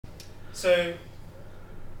So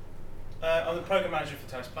I'm the program manager for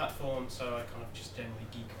Taos Platform, so I kind of just generally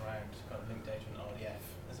geek around kind of linked data and RDF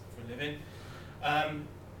for a living.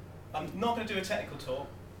 I'm not going to do a technical talk,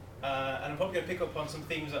 and I'm probably going to pick up on some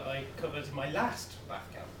themes that I covered in my last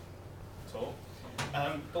Bathcamp talk.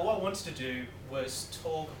 But what I wanted to do was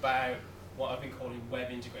talk about what I've been calling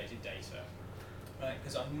web integrated data, right?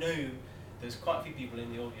 Because I know there's quite a few people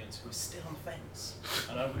in the audience who are still on the fence,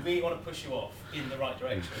 and I really want to push you off in the right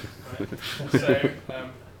direction. Right? So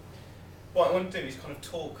what I want to do is kind of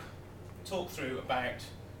talk through about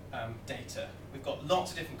data. We've got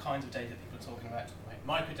lots of different kinds of data that people are talking about, right?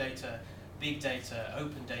 Microdata, big data,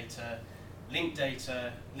 open data, linked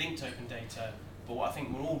open data. But what I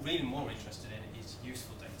think we're all really more interested in is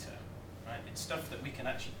useful data, right? It's stuff that we can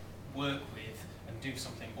actually work with and do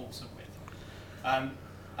something awesome with.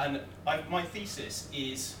 My thesis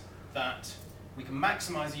is that we can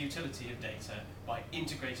maximize the utility of data by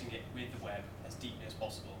integrating it with the web as deeply as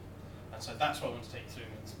possible. And so that's what I want to take you through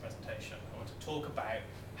in this presentation. I want to talk about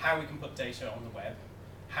how we can put data on the web,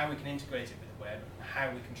 how we can integrate it with the web, and how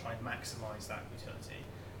we can try and maximize that utility.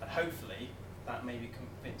 And hopefully that maybe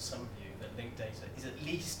convince some of you that linked data is at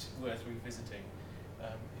least worth revisiting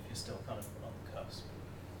if you're still kind of on the cusp.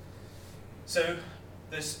 So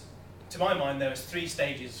to my mind, there are 3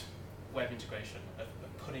 stages of web integration of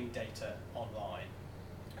putting data online.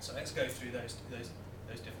 So let's go through those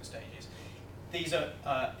different stages. These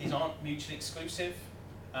aren't mutually exclusive.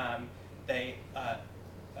 They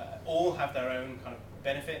all have their own kind of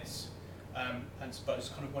benefits, but I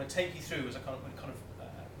just kind of want to take you through as a kind of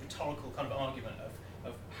rhetorical kind of argument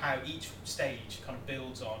of how each stage kind of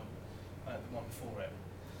builds on the one before it.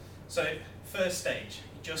 So first stage,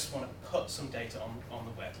 you just want to put some data on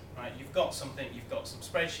the web, right? You've got something, you've got some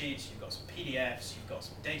spreadsheets, you've got some PDFs, you've got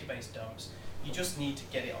some database dumps. You just need to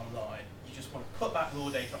get it online. You just want to put that raw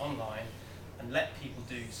data online and let people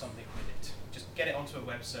do something with it. Just get it onto a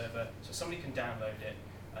web server so somebody can download it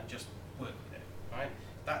and just work with it, right?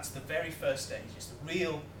 That's the very first stage. It's the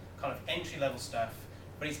real kind of entry-level stuff,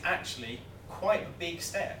 but it's actually quite a big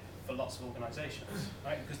step for lots of organizations,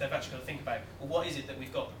 right? Because they've actually got to think about, well, what is it that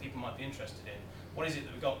we've got that people might be interested in? What is it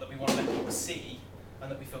that we've got that we want to let people see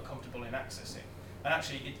and that we feel comfortable in accessing? And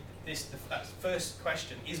actually, that first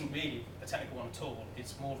question isn't really a technical one at all.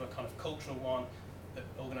 It's more of a kind of cultural one that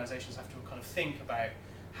organizations have to kind of think about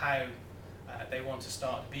how they want to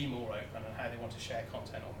start to be more open and how they want to share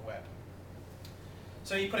content on the web.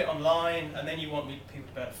 So you put it online, and then you want people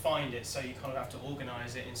to be able to find it, so you kind of have to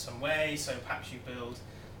organize it in some way. So perhaps you build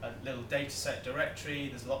a little dataset directory.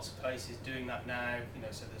 There's lots of places doing that now.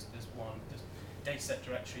 So there's dataset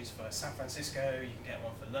directories for San Francisco. You can get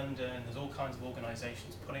one for London. There's all kinds of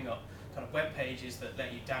organizations putting up kind of web pages that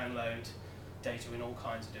let you download data in all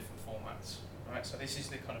kinds of different formats. Right. So this is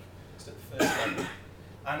the kind of the first level.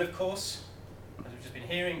 And of course, as we've just been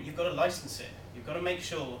hearing, you've got to license it. You've got to make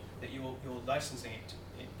sure that you're licensing it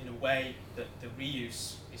in a way that the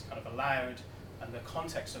reuse is kind of allowed and the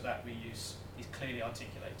context of that reuse is clearly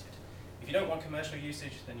articulated. If you don't want commercial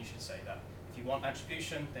usage, then you should say that. If you want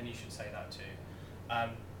attribution, then you should say that too.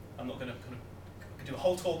 I'm not going to kind of do a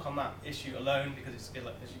whole talk on that issue alone because it's, in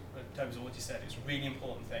terms of what you said, it's a really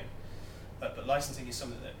important thing. But licensing is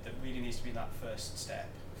something that really needs to be in that first step,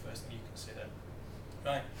 first thing you consider.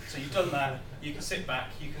 Right, so you've done that, you can sit back,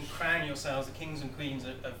 you can crown yourselves the kings and queens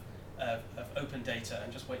of open data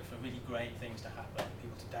and just wait for really great things to happen,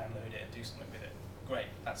 people to download it and do something with it. Great,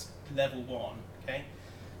 that's level 1, okay?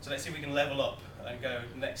 So let's see if we can level up and go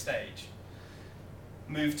to the next stage.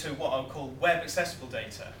 Move to what I'll call web accessible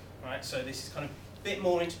data, right? So this is kind of a bit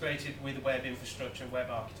more integrated with the web infrastructure, web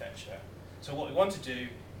architecture. So what we want to do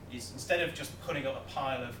is, instead of just putting up a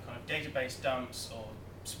pile of kind of database dumps or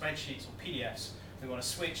spreadsheets or PDFs, we want to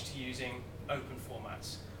switch to using open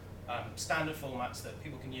formats, standard formats that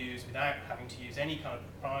people can use without having to use any kind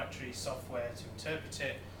of proprietary software to interpret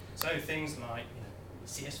it. So things like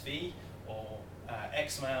CSV or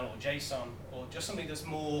XML or JSON, or just something that's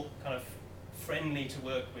more kind of friendly to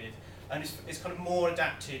work with, and it's kind of more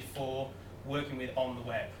adapted for working with on the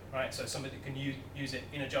web, right? So somebody that can use it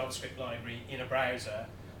in a JavaScript library in a browser,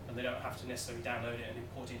 and they don't have to necessarily download it and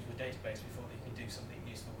import it into a database before they can do something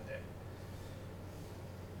useful with it.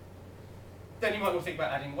 Then you might want to think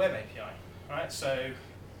about adding a web API, right? So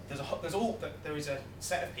there is a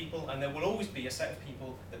set of people, and there will always be a set of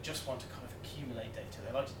people that just want to kind of accumulate data.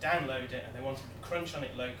 They like to download it, and they want to crunch on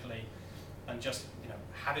it locally, and just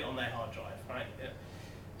have it on their hard drive, right?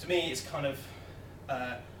 To me, it's kind of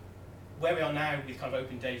where we are now with kind of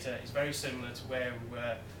open data is very similar to where we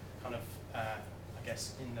were kind of I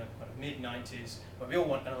guess in the kind of mid-90s, where we all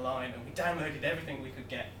went on a line and we downloaded everything we could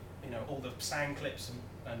get all the sound clips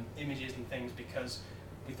and images and things because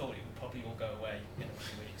we thought it would probably all go away in a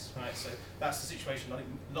few weeks, right? So that's the situation I think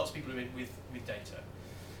lots of people are in with data.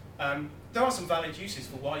 There are some valid uses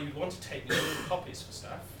for why you'd want to take little copies for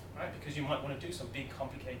stuff, right? Because you might want to do some big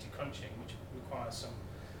complicated crunching, which requires some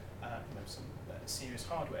serious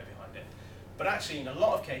hardware behind it. But actually, in a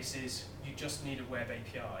lot of cases, you just need a web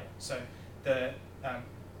API. So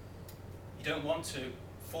you don't want to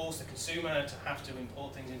force the consumer to have to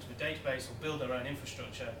import things into a database or build their own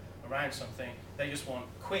infrastructure around something. They just want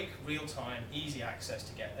quick, real-time, easy access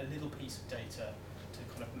to get a little piece of data to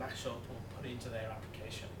kind of mash up or put into their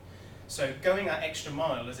application. So going that extra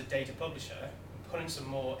mile as a data publisher and putting some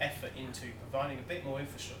more effort into providing a bit more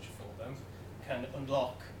infrastructure for them can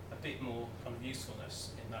unlock a bit more kind of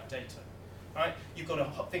usefulness in that data. Right? You've got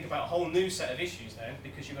to think about a whole new set of issues then,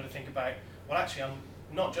 because you've got to think about, well, actually, I'm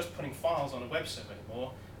not just putting files on a web server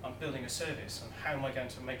anymore, I'm building a service, and how am I going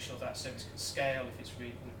to make sure that service can scale if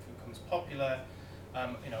it becomes popular?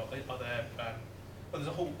 There's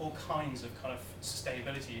all kinds of kind of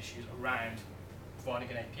sustainability issues around providing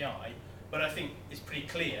an API, but I think it's pretty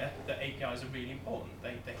clear that APIs are really important.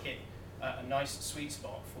 They hit a nice sweet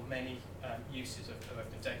spot for many uses of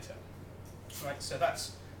open data. Right, so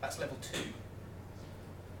that's level 2.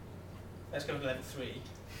 Let's go to level 3.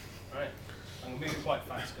 Right, I'm moving quite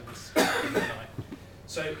fast because it's tonight.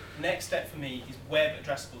 So next step for me is web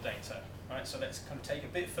addressable data. Right, so let's kind of take a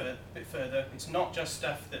bit further. It's not just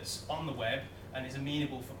stuff that's on the web and is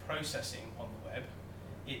amenable for processing on the web.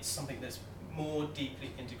 It's something that's more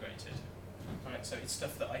deeply integrated. Right, so it's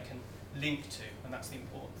stuff that I can link to, and that's the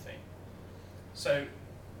important thing. So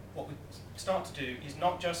what we start to do is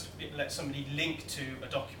not just let somebody link to a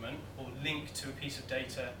document or link to a piece of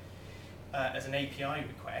data as an API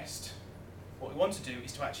request. What we want to do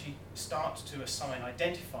is to actually start to assign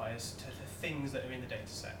identifiers to the things that are in the data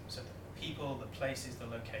set. So the people, the places, the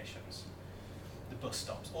locations, the bus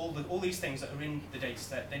stops, all these things that are in the data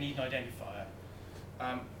set, they need an identifier.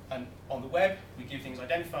 And on the web, we give things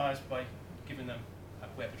identifiers by giving them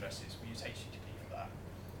web addresses. We use HTTP for that.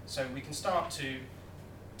 So we can start to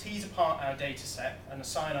tease apart our data set and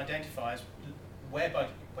assign identifiers, web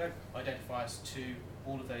identifiers to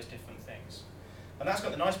all of those different things. And that's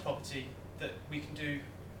got the nice property that we can do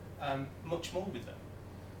much more with them.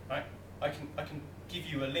 Right? I can give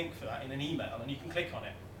you a link for that in an email, and you can click on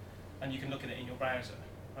it, and you can look at it in your browser.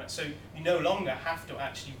 Right? So you no longer have to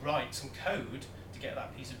actually write some code to get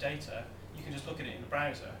that piece of data. You can just look at it in the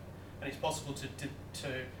browser, and it's possible to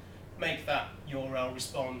make that URL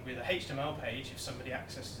respond with a HTML page if somebody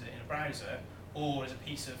accesses it in a browser, or as a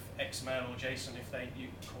piece of XML or JSON if you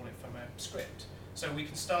call it from a script. So we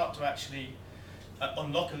can start to actually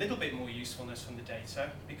unlock a little bit more usefulness from the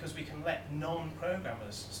data, because we can let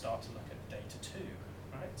non-programmers start to look at the data too.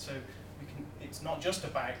 Right? So it's not just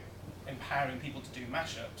about empowering people to do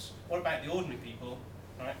mashups. What about the ordinary people,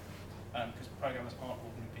 right? Because programmers aren't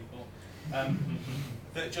ordinary people,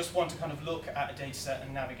 that just want to kind of look at a data set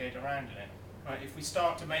and navigate around in it. Right? If we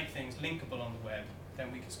start to make things linkable on the web,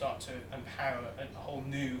 then we can start to empower a whole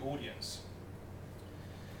new audience.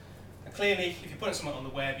 And clearly, if you're putting something on the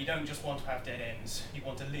web, you don't just want to have dead ends. You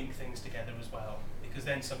want to link things together as well, because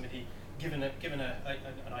then somebody, given an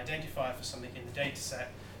identifier for something in the data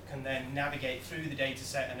set, can then navigate through the data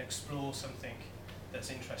set and explore something that's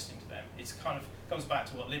interesting to them. It kind of comes back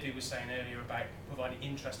to what Libby was saying earlier about providing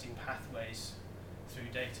interesting pathways through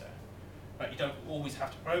data. Right, you don't always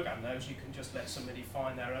have to program those. You can just let somebody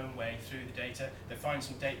find their own way through the data. They find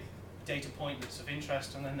some data point that's of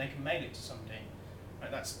interest, and then they can mail it to somebody. Right,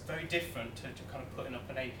 that's very different to kind of putting up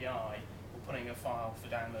an API or putting a file for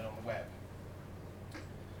download on the web.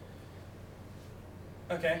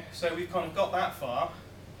 Okay, so we've kind of got that far,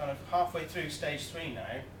 kind of halfway through stage 3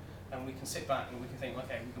 now, and we can sit back and we can think,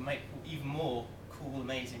 okay, we can make even more cool,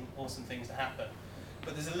 amazing, awesome things to happen.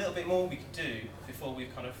 But there's a little bit more we can do before we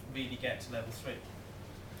kind of really get to level 3.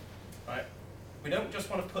 Right? We don't just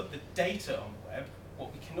want to put the data on the web.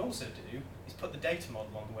 What we can also do is put the data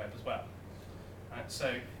model on the web as well. Right?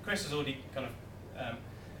 So Chris has already kind of,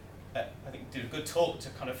 I think, did a good talk to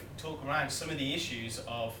kind of talk around some of the issues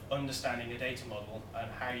of understanding a data model and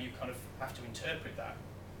how you kind of have to interpret that.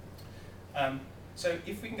 So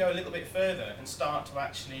if we can go a little bit further and start to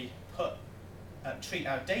actually treat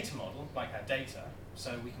our data model like our data,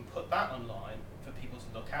 so we can put that online for people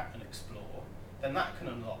to look at and explore, then that can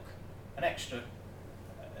unlock an extra,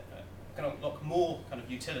 can unlock more kind of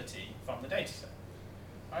utility from the data set.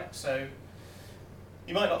 Right? So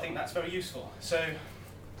you might not think that's very useful. So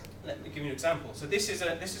let me give you an example. So this is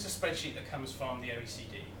a spreadsheet that comes from the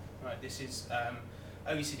OECD. Right? This is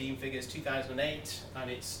OECD figures 2008, and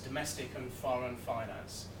it's domestic and foreign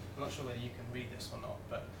finance. I'm not sure whether you can read this or not,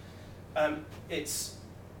 but it's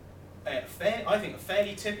I think a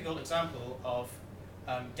fairly typical example of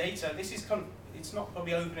data. This is kind of, it's not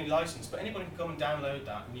probably openly licensed, but anybody can go and download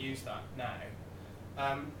that and use that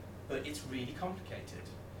now. But it's really complicated.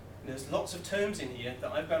 And there's lots of terms in here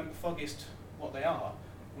that I've foggiest what they are.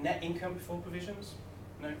 Net income before provisions,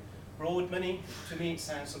 no. Broad money, to me it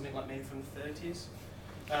sounds something like maybe from the 30s.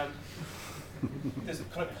 There's a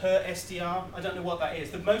kind of per SDR, I don't know what that is.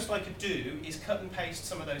 The most I could do is cut and paste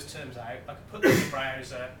some of those terms out. I could put them in the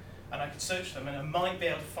browser and I could search them and I might be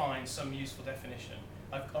able to find some useful definition.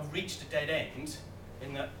 I've reached a dead end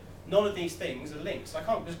in that none of these things are linked. So I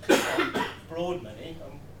can't just click on broad money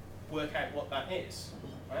and work out what that is.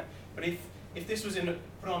 Right? But if this was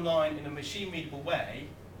put online in a machine readable way,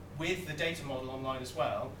 with the data model online as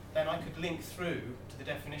well, then I could link through to the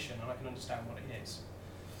definition and I can understand what it is.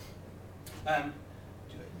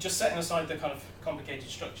 Just setting aside the kind of complicated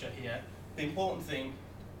structure here, the important thing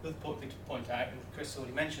to point out, and Chris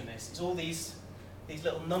already mentioned this, is all these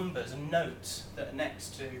little numbers and notes that are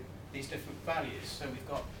next to these different values. So we've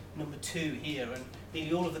got number 2 here, and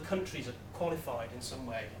nearly all of the countries are qualified in some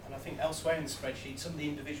way. And I think elsewhere in the spreadsheet, some of the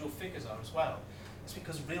individual figures are as well. It's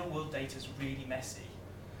because real-world data is really messy.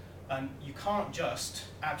 And you can't just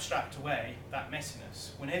abstract away that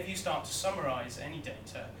messiness. Whenever you start to summarize any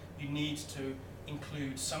data, you need to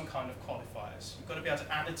include some kind of qualifiers. You've got to be able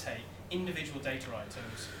to annotate individual data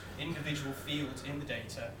items, individual fields in the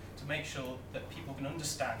data, to make sure that people can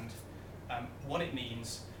understand what it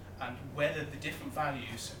means and whether the different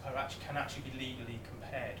values can actually be legally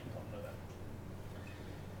compared with one another.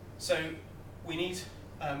 So we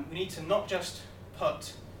need to not just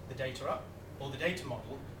put the data up or the data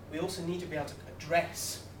model. We also need to be able to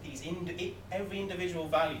address these every individual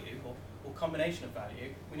value or combination of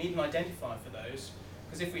value. We need an identifier for those,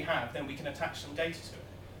 because if we have, then we can attach some data to it,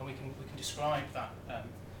 and we can describe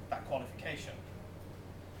that qualification.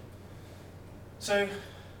 So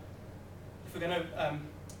if we're going to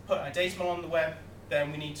put our data model on the web,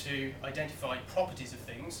 then we need to identify properties of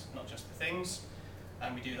things, not just the things,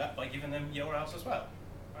 and we do that by giving them URLs as well.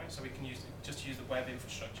 Right? So we can just use the web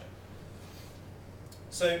infrastructure.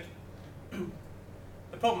 So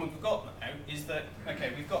the problem we've got now is that,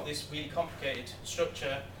 okay, we've got this really complicated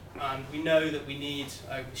structure, and we know that we need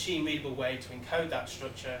a machine-readable way to encode that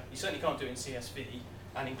structure. You certainly can't do it in CSV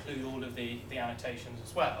and include all of the annotations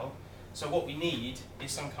as well. So what we need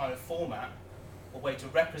is some kind of format or way to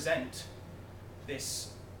represent the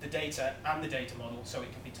data and the data model so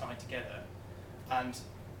it can be tied together. And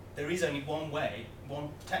there is only one way, one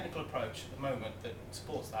technical approach at the moment that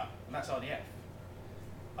supports that, and that's RDF.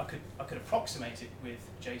 I could approximate it with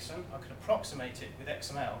JSON, I could approximate it with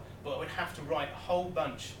XML, but I would have to write a whole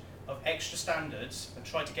bunch of extra standards and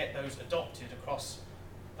try to get those adopted across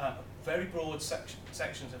very broad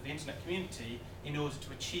sections of the internet community in order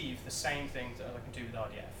to achieve the same thing that I can do with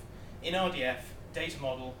RDF. In RDF, data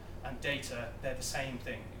model and data, they're the same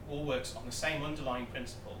thing. It all works on the same underlying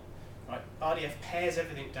principle. Right? RDF pairs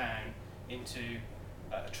everything down into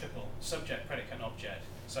a triple: subject, predicate, and object.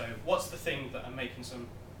 So what's the thing that I'm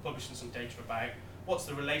publishing some data about? What's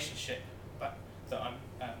the relationship that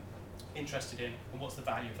I'm interested in, and what's the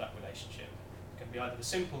value of that relationship? It can be either a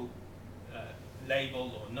simple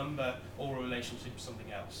label or number, or a relationship with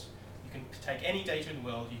something else. You can take any data in the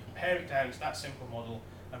world, you can pare it down to that simple model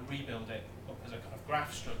and rebuild it up as a kind of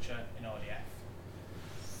graph structure in RDF.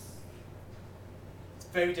 It's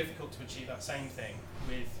very difficult to achieve that same thing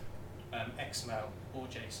with XML or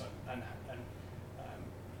JSON.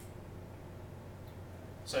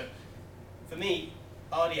 So for me,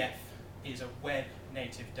 RDF is a web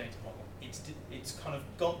native data model. It's kind of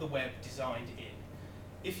got the web designed in.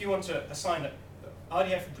 If you want to assign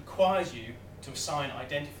RDF requires you to assign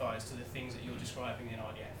identifiers to the things that you're describing in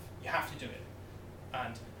RDF. You have to do it.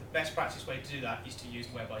 And the best practice way to do that is to use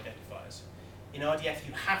web identifiers. In RDF,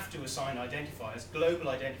 you have to assign identifiers, global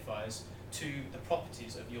identifiers, to the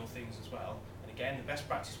properties of your things as well. And again, the best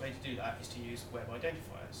practice way to do that is to use web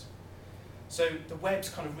identifiers. So the web's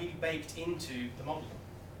kind of really baked into the model.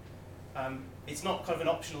 It's not kind of an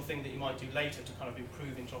optional thing that you might do later to kind of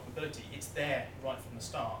improve interoperability. It's there right from the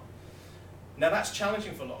start. Now that's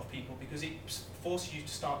challenging for a lot of people because it forces you to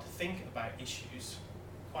start to think about issues,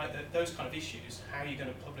 those kind of issues, how you're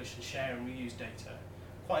going to publish and share and reuse data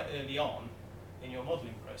quite early on in your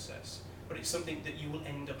modelling process. But it's something that you will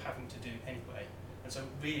end up having to do anyway. And so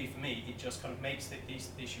really for me, it just kind of makes these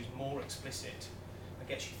issues more explicit and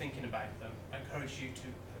gets you thinking about them, and encourages you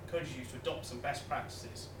to adopt some best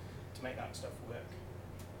practices to make that stuff work.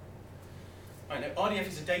 Right, now RDF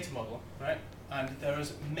is a data model, right? And there are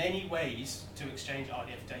many ways to exchange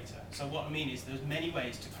RDF data. So what I mean is there's many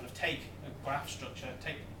ways to kind of take a graph structure,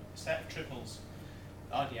 take a set of triples,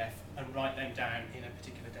 RDF, and write them down in a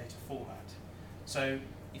particular data format. So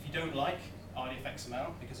if you don't like RDF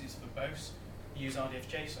XML because it's verbose, use RDF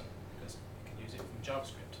JSON because you can use it from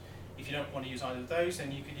JavaScript. If you don't want to use either of those,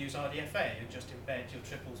 then you could use RDFA and just embed your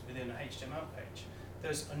triples within a HTML page.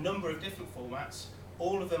 There's a number of different formats,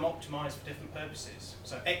 all of them optimized for different purposes.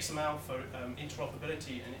 So XML for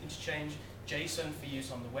interoperability and interchange, JSON for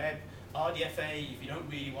use on the web, RDFA if you don't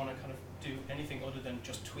really want to kind of do anything other than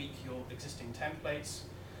just tweak your existing templates.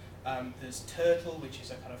 There's Turtle, which is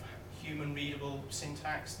a kind of human readable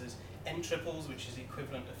syntax. There's N-triples, which is the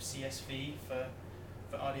equivalent of CSV for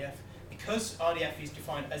RDF. Because RDF is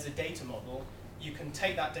defined as a data model, you can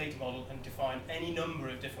take that data model and define any number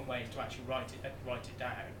of different ways to actually write it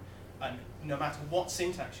down. And no matter what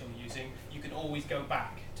syntax you're using, you can always go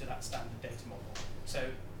back to that standard data model. So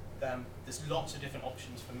there's lots of different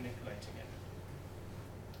options for manipulating it.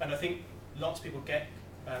 And I think lots of people get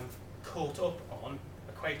caught up on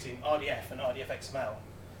equating RDF and RDF XML.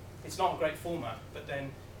 It's not a great format, but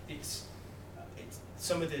then it's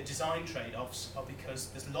some of the design trade-offs are because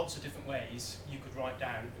there's lots of different ways you could write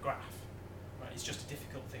down a graph. Right? It's just a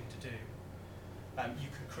difficult thing to do. You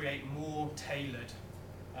can create more tailored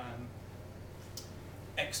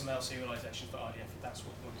XML serialization for RDF if that's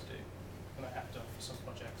what you want to do, and I have done for some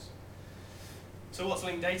projects. So what's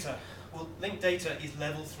linked data? Well, linked data is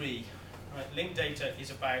level 3. Right? Linked data is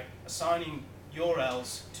about assigning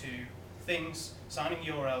URLs to things, assigning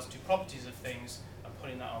URLs to properties of things, and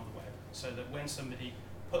putting that on the web, so that when somebody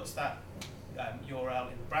puts that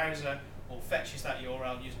URL in the browser or fetches that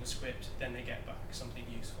URL using a script, then they get back something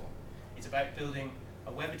useful. It's about building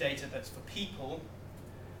a web of data that's for people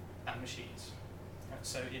and machines. Right?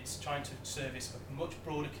 So it's trying to service a much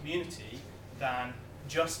broader community than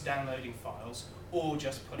just downloading files or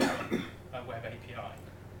just putting on a web API.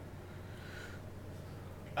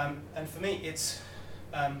 And for me, it's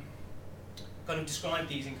kind of describe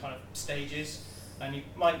these in kind of stages. And you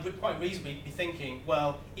might quite reasonably be thinking,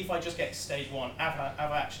 well, if I just get to stage 1, have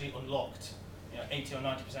I actually unlocked 80 or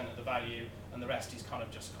 90% of the value, and the rest is kind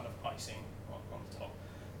of just kind of icing on the top.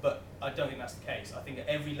 But I don't think that's the case. I think at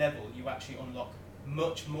every level you actually unlock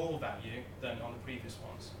much more value than on the previous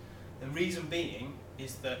ones. The reason being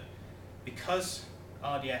is that because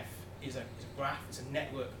RDF is a graph, it's a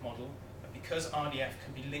network model, and because RDF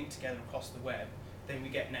can be linked together across the web, then we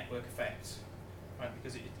get network effects. Right,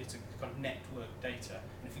 because it's a kind of network data.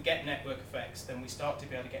 And if we get network effects, then we start to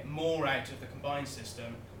be able to get more out of the combined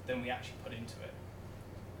system than we actually put into it.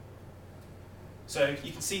 So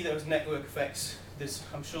you can see those network effects.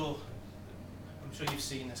 I'm sure you've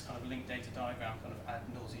seen this kind of linked data diagram kind of ad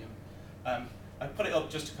nauseum. I put it up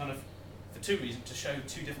just to kind of, for 2 reasons, to show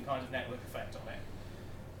 2 different kinds of network effect on it.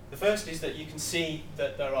 The first is that you can see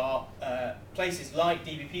that there are places like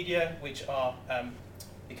DBpedia which are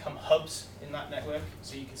become hubs in that network.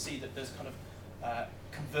 So you can see that there's kind of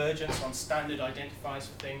convergence on standard identifiers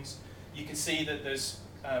for things. You can see that there's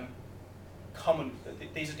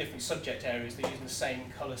these are different subject areas, they're using the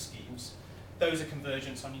same color schemes. Those are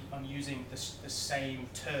convergence on using the same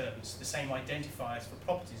terms, the same identifiers for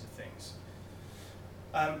properties of things.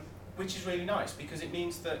 Which is really nice because it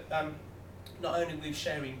means that not only are we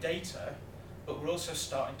sharing data, but we're also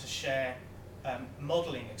starting to share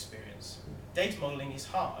modeling experience. Data modeling is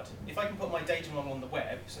hard. If I can put my data model on the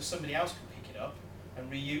web so somebody else can pick it up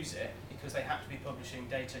and reuse it because they have to be publishing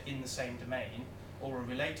data in the same domain or a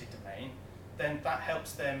related domain, then that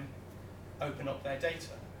helps them open up their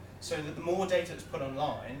data. So that the more data that's put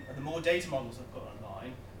online and the more data models that are put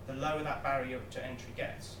online, the lower that barrier to entry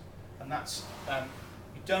gets. And that's,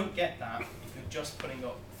 you don't get that if you're just putting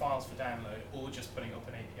up files for download or just putting up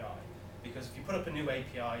an API. Because if you put up a new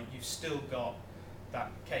API, you've still got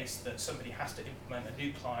that case that somebody has to implement a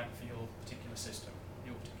new client for your particular system,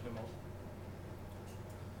 your particular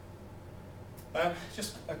model.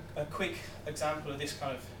 Just a quick example of this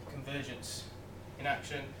kind of convergence in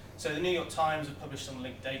action. So the New York Times have published some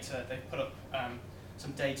linked data. They've put up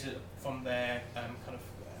some data from their kind of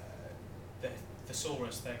their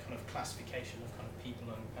thesaurus, their kind of classification of kind of people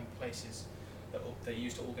and places that they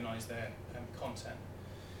use to organise their content.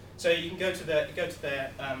 So you can go to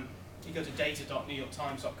you go to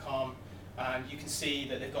data.newyorktimes.com and you can see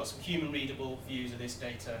that they've got some human readable views of this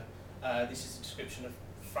data. This is a description of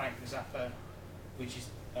Frank Zappa, which is,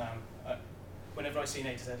 whenever I see an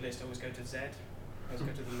A to Z list, I always go to Z. I always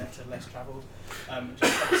go to the letter less travelled.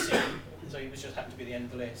 Just trying to see, so it was just happened to be the end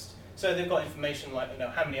of the list. So they've got information like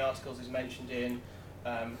how many articles is mentioned in,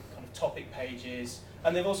 kind of topic pages,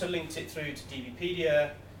 and they've also linked it through to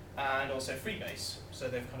DBpedia and also Freebase. So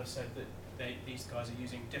they've kind of said that these guys are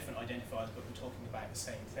using different identifiers, but we're talking about the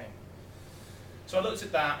same thing. So I looked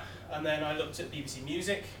at that, and then I looked at BBC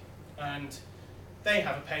Music, and they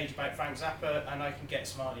have a page about Frank Zappa, and I can get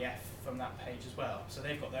some RDF from that page as well. So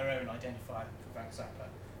they've got their own identifier for Frank Zappa.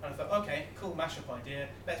 And I thought, okay, cool mashup idea.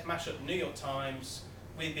 Let's mash up New York Times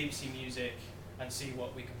with BBC Music and see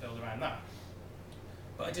what we can build around that.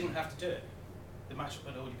 But I didn't have to do it. The mashup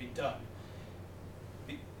had already been done.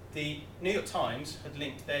 The New York Times had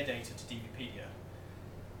linked their data to DBpedia.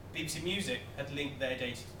 BBC Music had linked their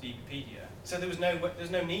data to DBpedia. So there's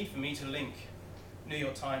no need for me to link New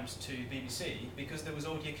York Times to BBC because there was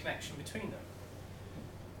already a connection between them.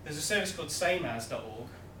 There's a service called sameas.org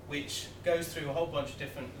which goes through a whole bunch of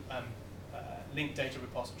different linked data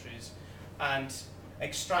repositories and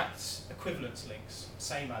extracts equivalence links,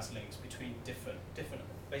 same as links between different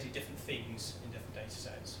things in different data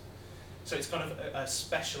sets. So it's kind of a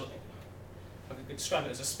special, I could describe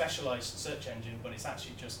it as a specialized search engine, but it's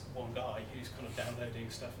actually just one guy who's kind of downloading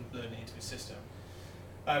stuff and learning into his system.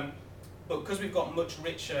 But because we've got much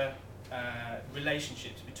richer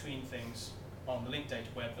relationships between things on the linked data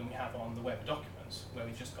web than we have on the web of documents, where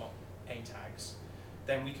we've just got A tags,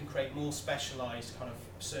 then we can create more specialized kind of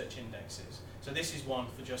search indexes. So this is one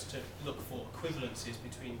for just to look for equivalences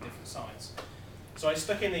between different sites. So I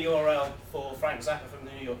stuck in the URL for Frank Zappa from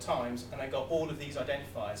the New York Times, and I got all of these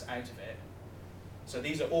identifiers out of it. So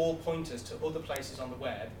these are all pointers to other places on the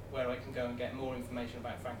web where I can go and get more information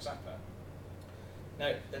about Frank Zappa. Now,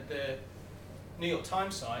 at the New York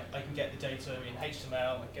Times site, I can get the data in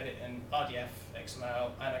HTML, I can get it in RDF,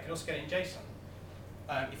 XML, and I can also get it in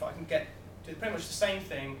JSON. If I can do pretty much the same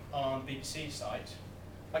thing on BBC site,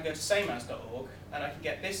 I go to sameas.org, and I can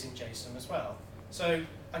get this in JSON as well. So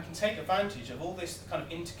I can take advantage of all this kind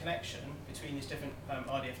of interconnection between these different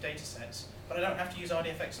RDF data sets, but I don't have to use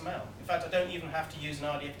RDF XML. In fact, I don't even have to use an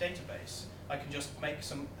RDF database. I can just make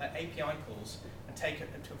some API calls and take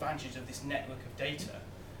advantage of this network of data.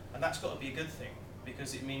 And that's got to be a good thing,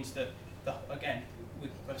 because it means that, again, we're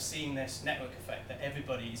kind of seeing this network effect that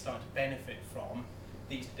everybody is starting to benefit from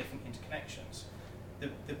these different interconnections.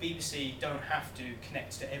 The BBC don't have to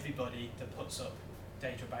connect to everybody that puts up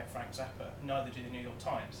data about Frank Zappa, neither do the New York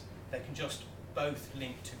Times. They can just both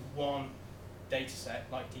link to one data set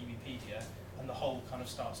like DBpedia, and the whole kind of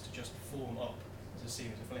starts to just form up as a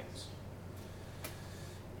series of links.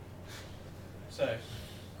 So,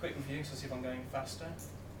 quick review, so see if I'm going faster.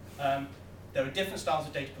 There are different styles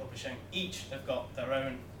of data publishing. Each have got their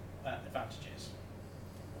own advantages.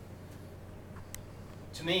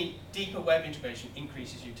 To me, deeper web integration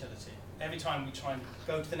increases utility. Every time we try and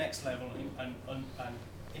go to the next level and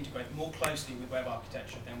integrate more closely with web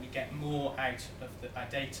architecture, then we get more out of our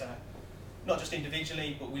data, not just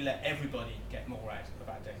individually, but we let everybody get more out of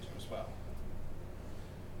our data as well,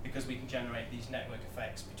 because we can generate these network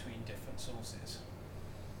effects between different sources.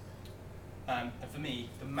 And for me,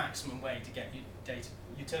 the maximum way to get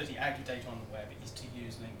utility out of data on the web is to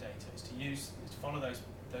use linked data, is to follow those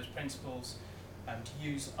principles, and to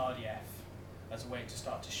use RDF as a way to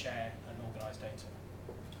start to share and organize data.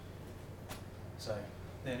 So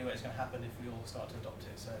the only way it's going to happen if we all start to adopt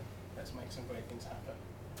it. So let's make some great things happen.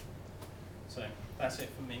 So that's it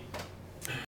from me.